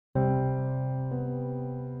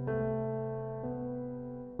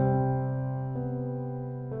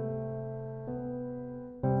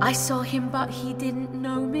I saw him, but he didn't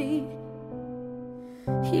know me.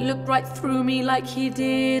 He looked right through me like he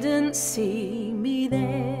didn't see me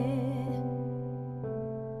there.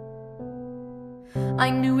 I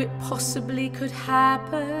knew it possibly could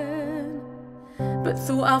happen, but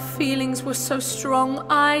thought our feelings were so strong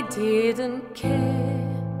I didn't care.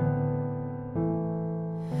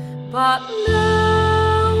 But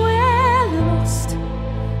now we're lost,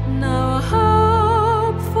 no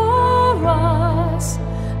hope for us.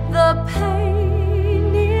 The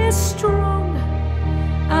pain is strong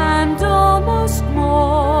and almost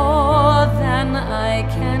more than I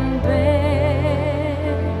can bear.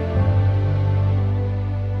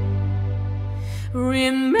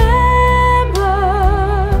 Remember,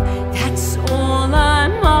 that's all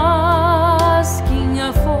I'm asking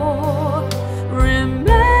for.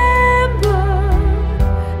 Remember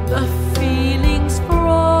the feelings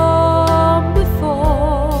from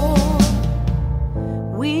before.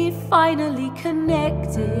 We finally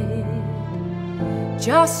connected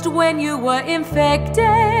just when you were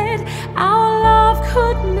infected. Our love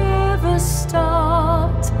could never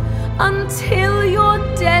start until your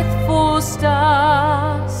death forced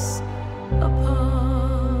us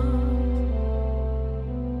apart.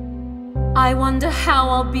 I wonder how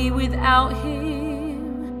I'll be without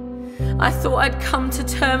him. I thought I'd come to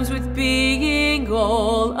terms with being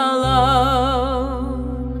all alone,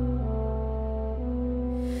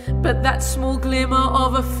 but that small glimmer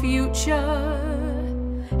of a future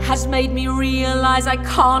has made me realize I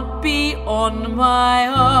can't be on my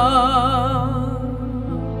own.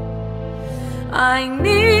 I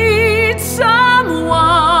need someone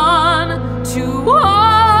to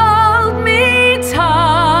hold me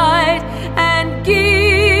tight and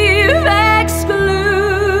give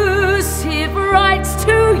exclusive rights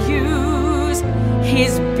to use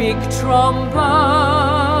his big trombone.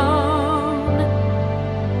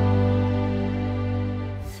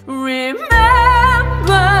 Remember,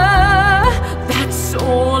 that's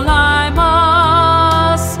all I'm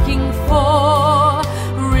asking for.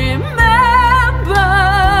 Remember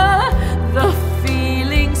the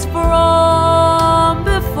feelings from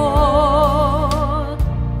before.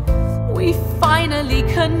 We finally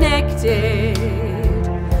connected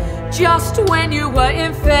just when you were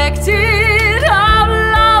infected. Our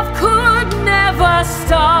love could never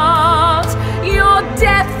start. Your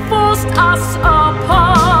death forced us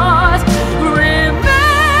apart.